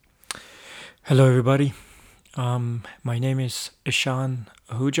Hello, everybody. My name is Ishan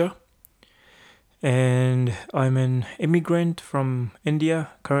Ahuja, and I'm an immigrant from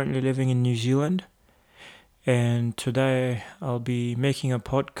India, currently living in New Zealand. And today I'll be making a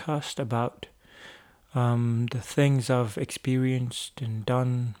podcast about the things I've experienced and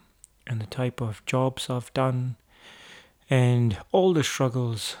done, and the type of jobs I've done, and all the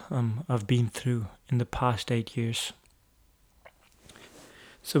struggles I've been through in the past 8 years.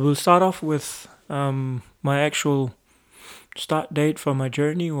 So we'll start off with my actual start date for my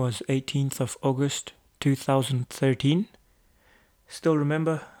journey was 18th of August 2013. Still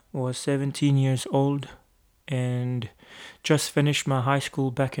remember, was 17 years old and just finished my high school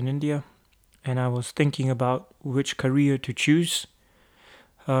back in India, and I was thinking about which career to choose.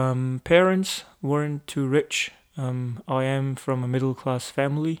 Parents weren't too rich. I am from a middle class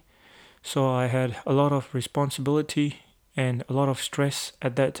family, so I had a lot of responsibility and a lot of stress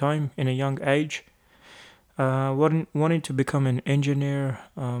at that time in a young age. Wanted to become an engineer,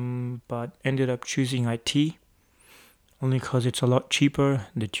 but ended up choosing IT only because it's a lot cheaper.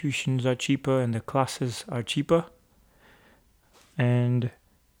 The tuitions are cheaper and the classes are cheaper. And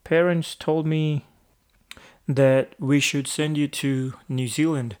parents told me that we should send you to New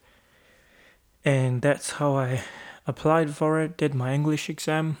Zealand, and that's how I applied for it. Did my English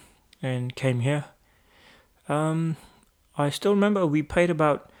exam and came here. Um, I still remember we paid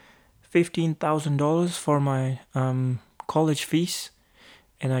about $15,000 for my college fees,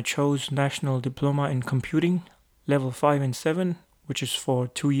 and I chose National Diploma in Computing, level 5 and 7, which is for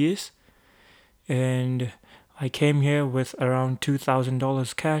 2 years. And I came here with around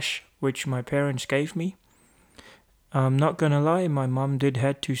 $2,000 cash, which my parents gave me. I'm not gonna lie, my mom did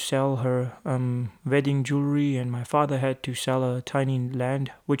had to sell her wedding jewelry, and my father had to sell a tiny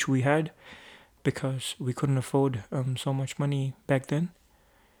land which we had because we couldn't afford so much money back then.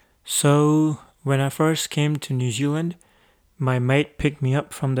 So when I first came to New Zealand, my mate picked me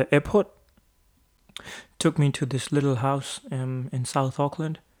up from the airport, took me to this little house in South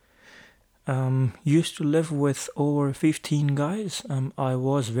Auckland. Used to live with over 15 guys. I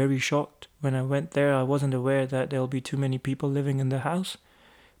was very shocked when I went there. I wasn't aware that there'll be too many people living in the house,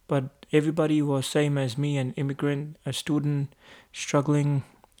 but everybody was same as me, an immigrant, a student, struggling,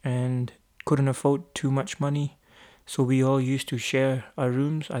 and couldn't afford too much money. So we all used to share our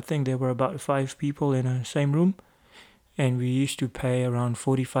rooms. I think there were about 5 people in a same room, and we used to pay around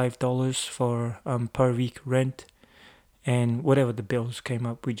 $45 for per week rent, and whatever the bills came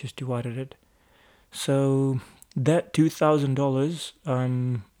up, we just divided it. So that $2,000,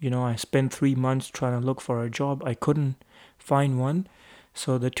 I spent 3 months trying to look for a job. I couldn't find one,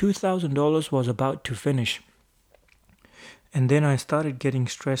 so the $2,000 was about to finish. And then I started getting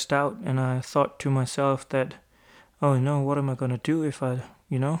stressed out, and I thought to myself that, oh no, what am I gonna do if I'm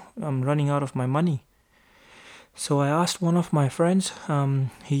running out of my money? So I asked one of my friends.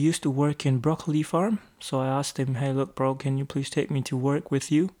 He used to work in broccoli farm. So I asked him, "Hey, look, bro, can you please take me to work with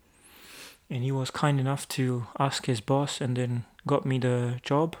you?" And he was kind enough to ask his boss, and then got me the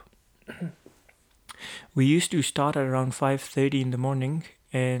job. We used to start at around 5:30 in the morning,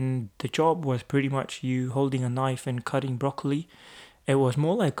 and the job was pretty much you holding a knife and cutting broccoli. It was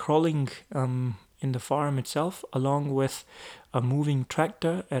more like crawling in the farm itself, along with a moving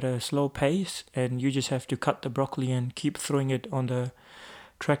tractor at a slow pace, and you just have to cut the broccoli and keep throwing it on the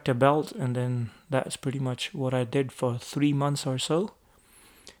tractor belt, and then that's pretty much what I did for 3 months or so.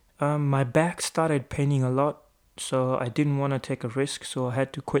 My back started paining a lot, so I didn't want to take a risk, so I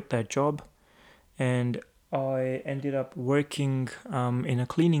had to quit that job, and I ended up working in a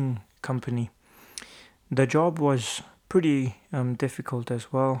cleaning company. The job was pretty difficult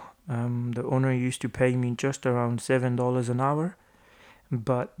as well. The owner used to pay me just around $7 an hour,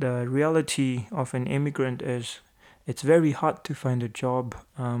 but the reality of an immigrant is it's very hard to find a job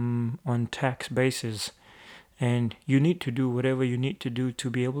on tax basis, and you need to do whatever you need to do to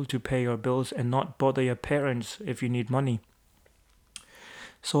be able to pay your bills and not bother your parents if you need money.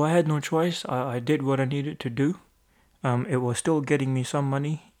 So I had no choice. I did what I needed to do. It was still getting me some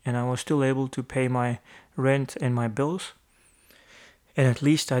money, and I was still able to pay my rent and my bills. And at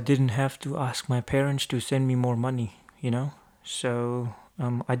least I didn't have to ask my parents to send me more money. So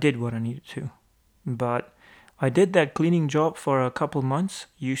I did what I needed to. But I did that cleaning job for a couple months.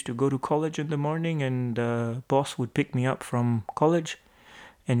 Used to go to college in the morning, and the boss would pick me up from college,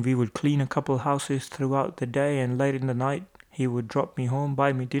 and we would clean a couple houses throughout the day, and late in the night he would drop me home,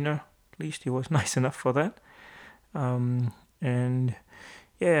 buy me dinner. At least he was nice enough for that. And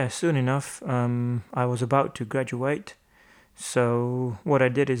yeah, soon enough, I was about to graduate, So what I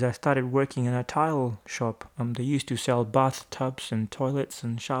did is I started working in a tile shop. They used to sell bathtubs and toilets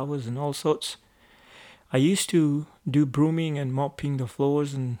and showers and all sorts. I used to do brooming and mopping the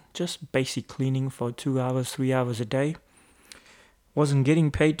floors and just basic cleaning for 2 hours, 3 hours a day. Wasn't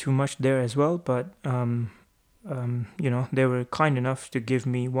getting paid too much there as well, but they were kind enough to give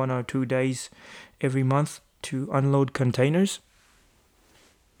me 1 or 2 days every month to unload containers.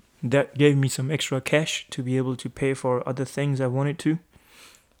 That gave me some extra cash to be able to pay for other things I wanted to,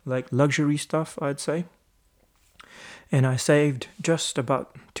 like luxury stuff, I'd say. And I saved just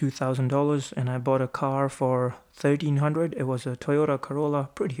about $2,000 and I bought a car for $1,300. It was a Toyota Corolla,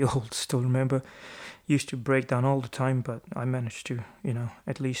 pretty old, still remember. Used to break down all the time, but I managed to,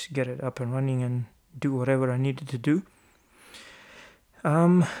 at least get it up and running and do whatever I needed to do.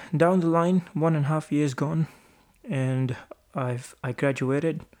 Down the line, 1.5 years gone, and I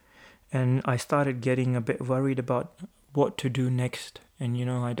graduated, and I started getting a bit worried about what to do next.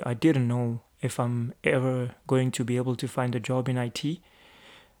 And I didn't know if I'm ever going to be able to find a job in IT.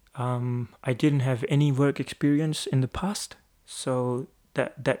 I didn't have any work experience in the past, so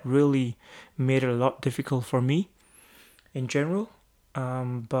that really made it a lot difficult for me in general.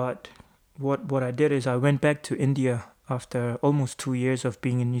 But what I did is I went back to India after almost 2 years of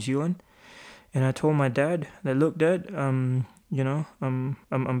being in New Zealand, and I told my dad that, look, Dad, I'm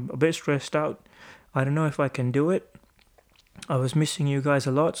a bit stressed out. I don't know if I can do it. I was missing you guys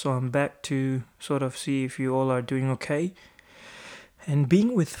a lot, so I'm back to sort of see if you all are doing okay. And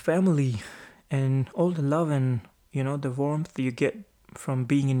being with family and all the love and the warmth you get from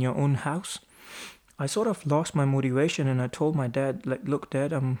being in your own house, I sort of lost my motivation, and I told my dad, like, look,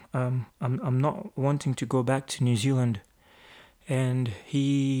 Dad, I'm not wanting to go back to New Zealand. And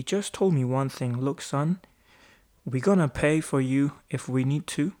he just told me one thing: look, son, we're gonna pay for you if we need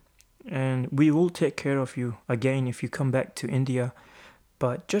to, and we will take care of you again if you come back to India.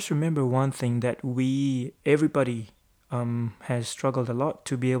 But just remember one thing, that everybody has struggled a lot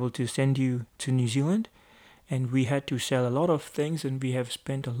to be able to send you to New Zealand, and we had to sell a lot of things and we have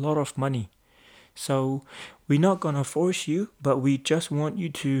spent a lot of money. So we're not gonna force you, but we just want you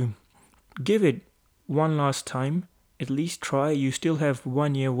to give it one last time. At least try. You still have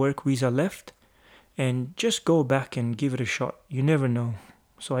 1 year work visa left, and just go back and give it a shot. You never know.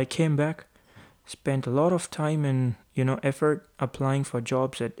 So I came back, spent a lot of time and effort applying for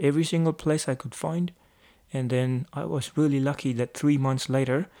jobs at every single place I could find. And then I was really lucky that 3 months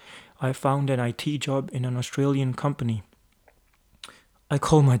later I found an IT job in an Australian company. I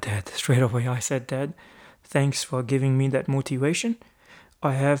called my dad straight away. I said, Dad, thanks for giving me that motivation.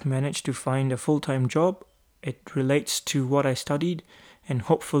 I have managed to find a full-time job. It relates to what I studied, and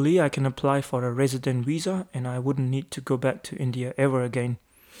hopefully I can apply for a resident visa and I wouldn't need to go back to India ever again.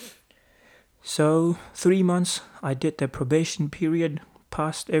 So 3 months, I did the probation period,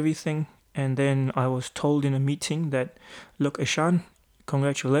 passed everything, and then I was told in a meeting that, look, Ishan,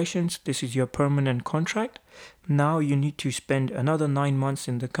 congratulations, this is your permanent contract. Now you need to spend another 9 months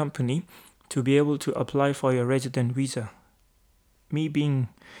in the company to be able to apply for your resident visa. Me being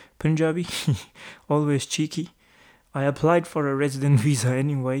Punjabi, always cheeky, I applied for a resident visa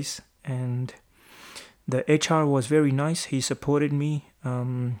anyways, and the HR was very nice. He supported me,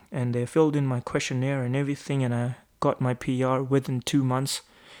 and they filled in my questionnaire and everything, and I got my PR within 2 months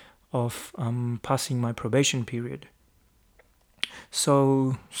of passing my probation period.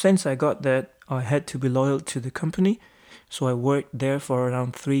 So since I got that, I had to be loyal to the company, so I worked there for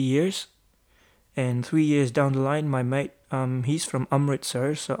around 3 years. And 3 years down the line, my mate, he's from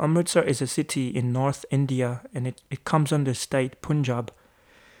Amritsar. So Amritsar is a city in North India, and it comes under state Punjab.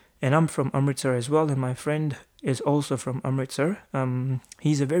 And I'm from Amritsar as well, and my friend is also from Amritsar.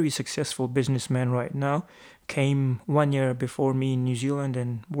 He's a very successful businessman right now. Came 1 year before me in New Zealand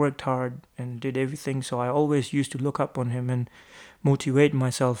and worked hard and did everything. So I always used to look up on him and motivate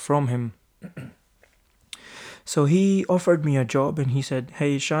myself from him. So he offered me a job, and he said,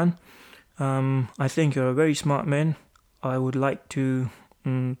 hey, Ishan, I think you're a very smart man. I would like to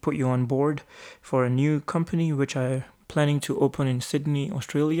put you on board for a new company which I'm planning to open in Sydney,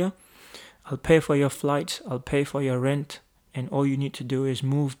 Australia. I'll pay for your flights, I'll pay for your rent, and all you need to do is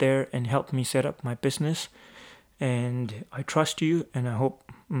move there and help me set up my business. And I trust you, and I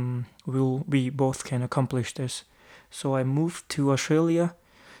hope we both can accomplish this. So I moved to Australia,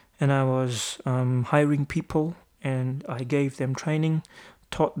 and I was hiring people, and I gave them training,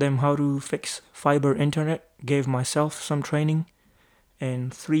 taught them how to fix fiber internet, gave myself some training,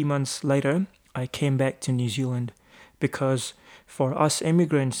 and 3 months later I came back to New Zealand, because for us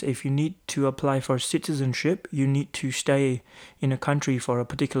immigrants, if you need to apply for citizenship, you need to stay in a country for a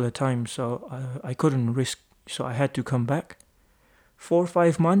particular time. So I couldn't risk, so I had to come back. 4 or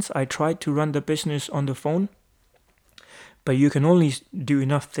 5 months, I tried to run the business on the phone, but you can only do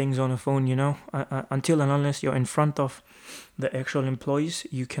enough things on a phone, until and unless you're in front of the actual employees.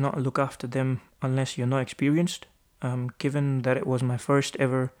 You cannot look after them unless you're not experienced. Given that it was my first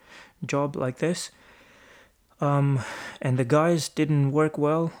ever job like this, and the guys didn't work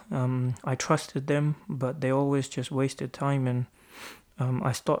well. I trusted them, but they always just wasted time. And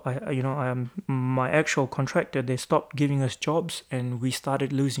I stopped. My actual contractor. They stopped giving us jobs, and we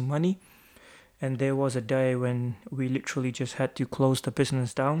started losing money. And there was a day when we literally just had to close the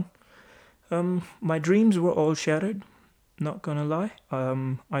business down. My dreams were all shattered. Not gonna lie.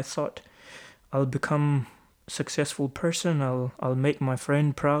 I thought I'll become a successful person. I'll make my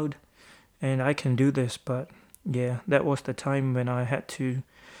friend proud, and I can do this. But yeah, that was the time when I had to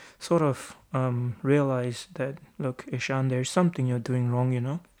sort of realize that, look, Ishan, there's something you're doing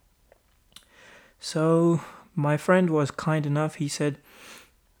wrong. So my friend was kind enough. He said,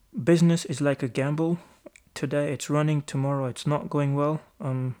 business is like a gamble. Today it's running, tomorrow it's not going well.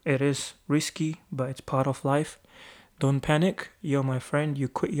 It is risky, but it's part of life. Don't panic. You're my friend. You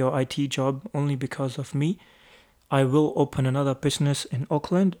quit your IT job only because of me. I will open another business in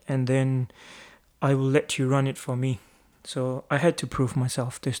Auckland, and then I will let you run it for me. So I had to prove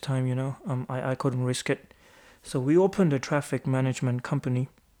myself this time. I couldn't risk it. So we opened a traffic management company,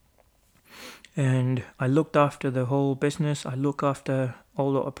 and I looked after the whole business. I looked after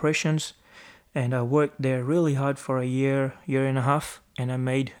all the operations, and I worked there really hard for a year and a half, and I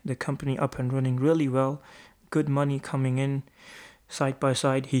made the company up and running really well. Good money coming in. Side by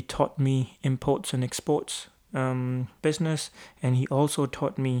side, he taught me imports and exports business, and he also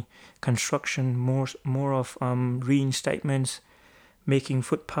taught me construction, more of reinstatements, making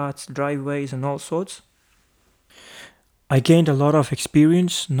footpaths, driveways, and all sorts. I gained a lot of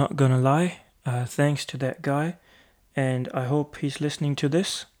experience, not gonna lie, thanks to that guy, and I hope he's listening to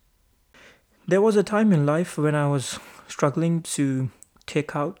this. There was a time in life when I was struggling to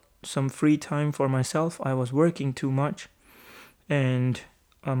take out some free time for myself. I was working too much, and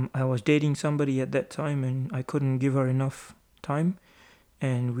I was dating somebody at that time, and I couldn't give her enough time,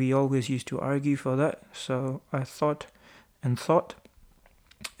 and we always used to argue for that. So I thought,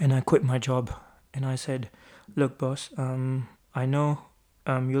 and I quit my job, and I said, look, boss, I know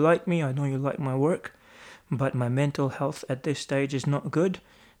you like me, I know you like my work, but my mental health at this stage is not good,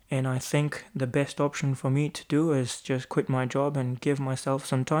 and I think the best option for me to do is just quit my job and give myself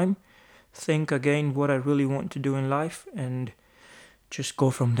some time, think again what I really want to do in life, and just go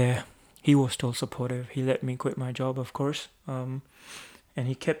from there. He was still supportive. He let me quit my job, of course, and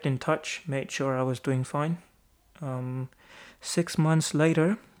he kept in touch, made sure I was doing fine. 6 months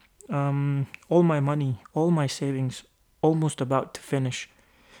later, all my money, all my savings, almost about to finish,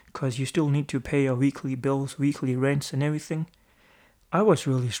 because you still need to pay your weekly bills, weekly rents, and everything. I was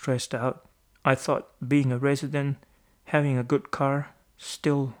really stressed out. I thought being a resident, having a good car,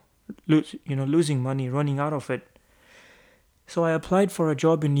 still losing money, running out of it. So I applied for a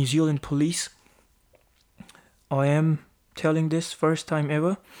job in New Zealand police. I am telling this first time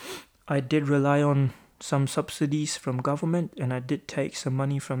ever. I did rely on some subsidies from government, and I did take some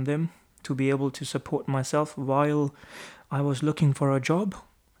money from them to be able to support myself while I was looking for a job.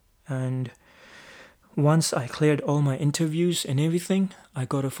 And once I cleared all my interviews and everything, I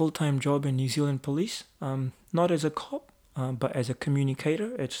got a full-time job in New Zealand police. Not as a cop, but as a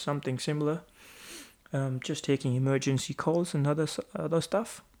communicator. It's something similar. Just taking emergency calls and other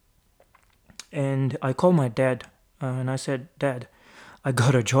stuff. And I called my dad, and I said, Dad, I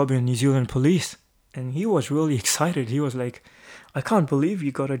got a job in New Zealand police. And he was really excited. He was like, I can't believe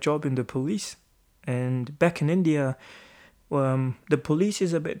you got a job in the police. And back in India, the police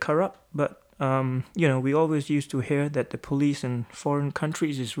is a bit corrupt, but we always used to hear that the police in foreign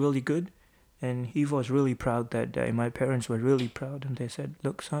countries is really good. And he was really proud that day. My parents were really proud, and they said,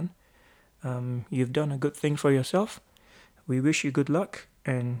 look, son, you've done a good thing for yourself. We wish you good luck,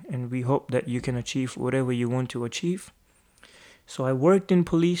 and we hope that you can achieve whatever you want to achieve. So I worked in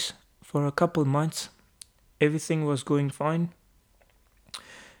police for a couple months. Everything was going fine.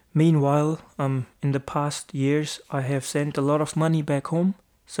 Meanwhile, in the past years, I have sent a lot of money back home,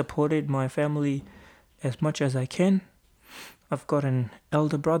 supported my family as much as I can. I've got an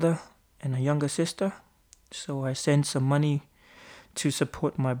elder brother and a younger sister, so I sent some money to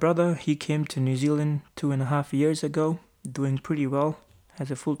support my brother. He came to New Zealand 2.5 years ago, doing pretty well,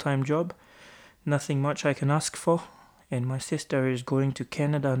 has a full-time job, nothing much I can ask for. And my sister is going to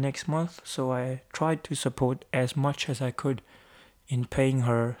Canada next month, so I tried to support as much as I could in paying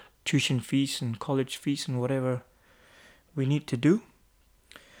her tuition fees and college fees and whatever we need to do.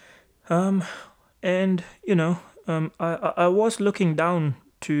 And I was looking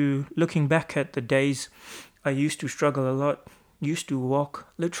back at the days I used to struggle a lot. Used to walk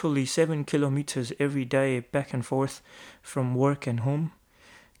literally 7 kilometers every day back and forth from work and home.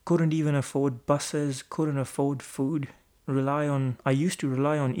 Couldn't even afford buses, couldn't afford food. I used to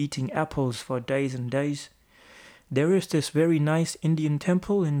rely on eating apples for days and days. There is this very nice Indian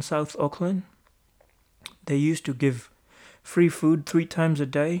temple in South Auckland. They used to give free food 3 times a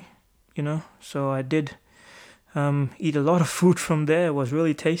day, so I did eat a lot of food from there. It was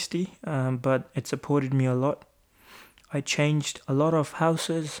really tasty, but it supported me a lot. I changed a lot of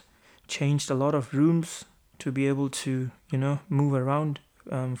houses, changed a lot of rooms to be able to, move around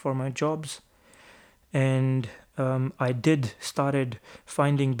for my jobs. And I did started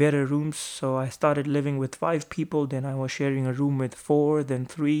finding better rooms. So I started living with 5 people. Then I was sharing a room with 4, then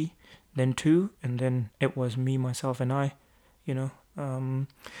 3, then 2, and then it was me, myself, and I. You know,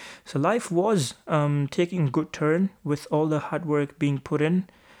 so life was taking a good turn with all the hard work being put in.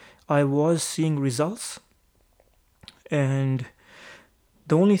 I was seeing results, and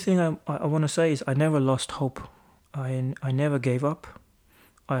the only thing I want to say is I never lost hope. I never gave up.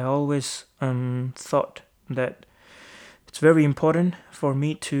 I always thought that it's very important for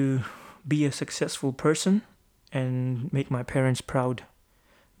me to be a successful person and make my parents proud,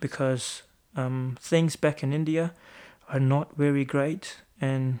 because things back in India are not very great,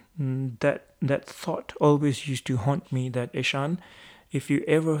 and that thought always used to haunt me, that Ishan, if you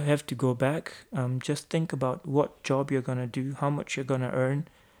ever have to go back, just think about what job you're gonna do, how much you're gonna earn,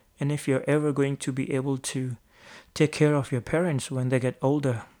 and if you're ever going to be able to take care of your parents when they get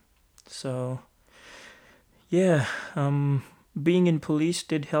older. So yeah, being in police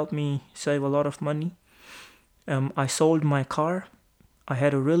did help me save a lot of money. I sold my car. I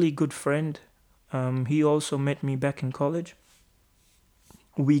had a really good friend. He also met me back in college.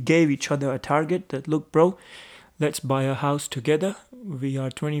 We gave each other a target that, look, bro, let's buy a house together. We are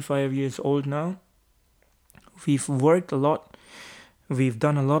 25 years old now. We've worked a lot. We've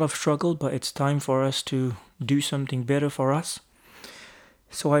done a lot of struggle, but it's time for us to do something better for us.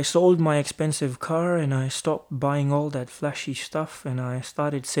 So I sold my expensive car and I stopped buying all that flashy stuff and I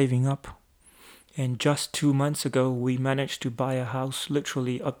started saving up. And just 2 months ago, we managed to buy a house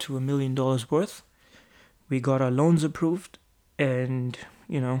literally up to $1 million worth. We got our loans approved, and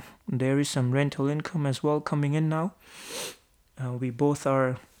there is some rental income as well coming in now. We both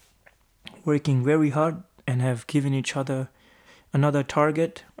are working very hard and have given each other another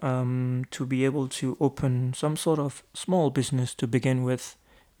target to be able to open some sort of small business to begin with,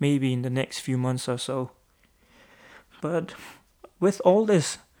 maybe in the next few months or so. But with all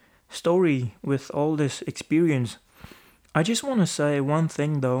this story, with all this experience, I just want to say one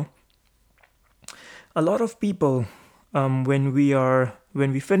thing though. A lot of people, when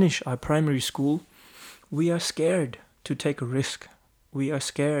we finish our primary school, we are scared to take a risk. We are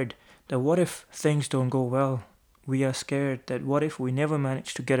scared that what if things don't go well? We are scared that what if we never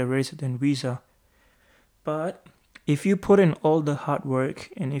manage to get a resident visa? But if you put in all the hard work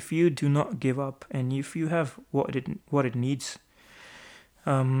and if you do not give up and if you have what it needs,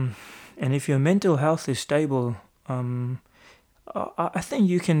 and if your mental health is stable, I think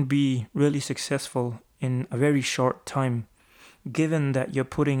you can be really successful in a very short time, given that you're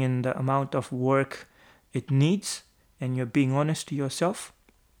putting in the amount of work it needs and you're being honest to yourself.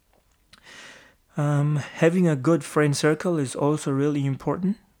 Having a good friend circle is also really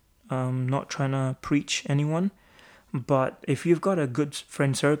important. Not trying to preach anyone, but if you've got a good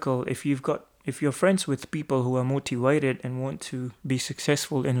friend circle, if you're friends with people who are motivated and want to be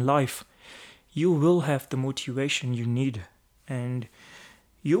successful in life, you will have the motivation you need, and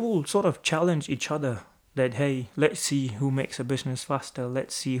you will sort of challenge each other that, hey, let's see who makes a business faster,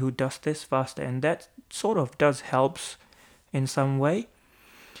 let's see who does this faster, and that sort of does helps in some way.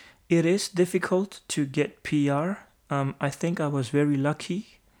 It is difficult to get PR. I think I was very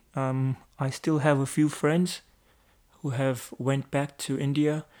lucky. I still have a few friends who have went back to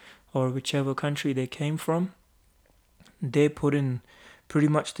India or whichever country they came from. They put in pretty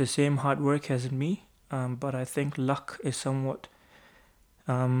much the same hard work as me, but I think luck is somewhat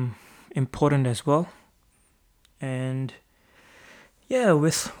important as well. And yeah,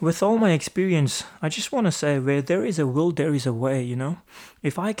 with all my experience, I just want to say, where there is a will, there is a way,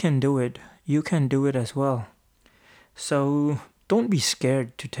 If I can do it, you can do it as well. So don't be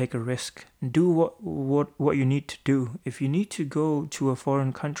scared to take a risk. Do what you need to do. If you need to go to a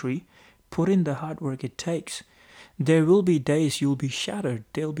foreign country, put in the hard work it takes. There will be days you'll be shattered.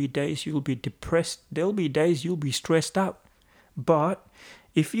 There'll be days you'll be depressed. There'll be days you'll be stressed out. But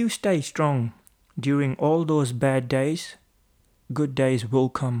if you stay strong during all those bad days, good days will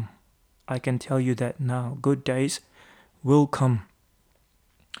come. I can tell you that now. Good days will come.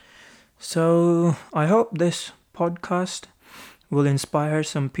 So I hope this podcast will inspire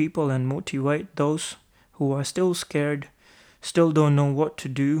some people and motivate those who are still scared, still don't know what to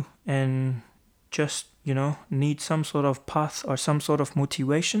do, and just, need some sort of path or some sort of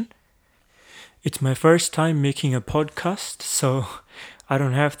motivation. It's my first time making a podcast, so I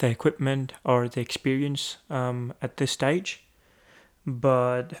don't have the equipment or the experience at this stage.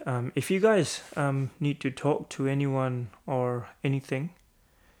 But if you guys need to talk to anyone or anything,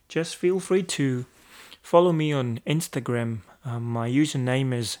 just feel free to follow me on Instagram. My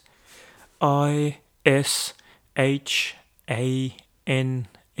username is ISHAN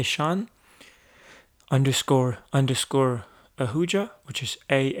Ishan underscore Ahuja, which is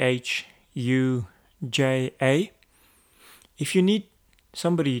AHUJA. If you need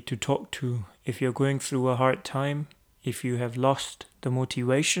somebody to talk to, if you're going through a hard time, if you have lost the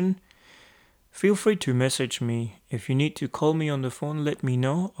motivation, feel free to message me. If you need to call me on the phone, let me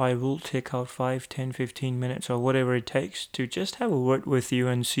know. I will take out 5, 10, 15 minutes or whatever it takes to just have a word with you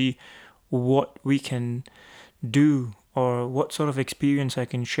and see what we can do or what sort of experience I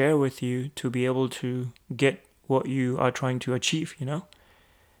can share with you to be able to get what you are trying to achieve,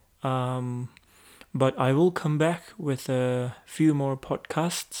 But I will come back with a few more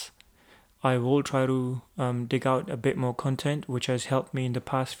podcasts. I will try to dig out a bit more content, which has helped me in the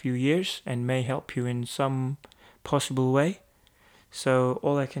past few years and may help you in some possible way. So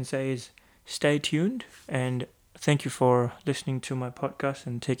all I can say is stay tuned, and thank you for listening to my podcast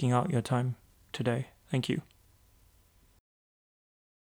and taking out your time today. Thank you.